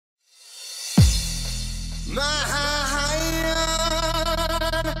Give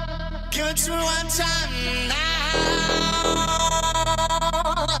it to me one time now.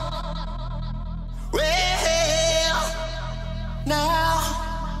 Well, now,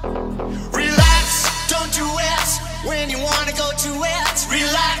 relax, don't do it when you wanna go to it.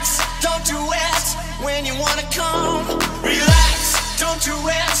 Relax, don't do it when you wanna come. Relax, don't do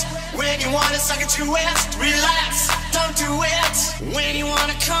it when you wanna suck it to it. Relax, don't do it when you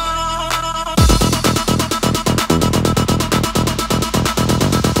wanna come.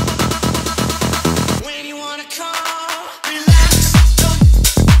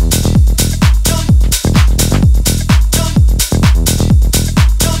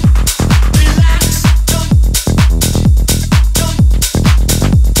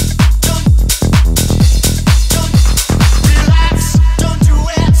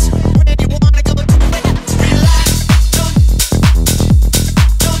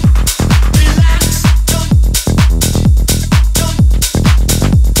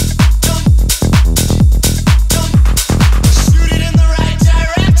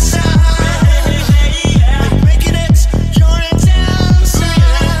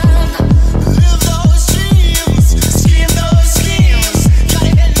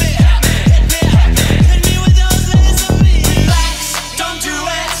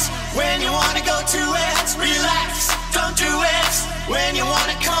 When you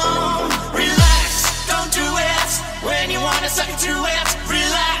wanna come, relax, don't do it. When you wanna suck it to it,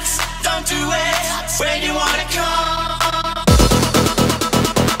 relax, don't do it. When you wanna come.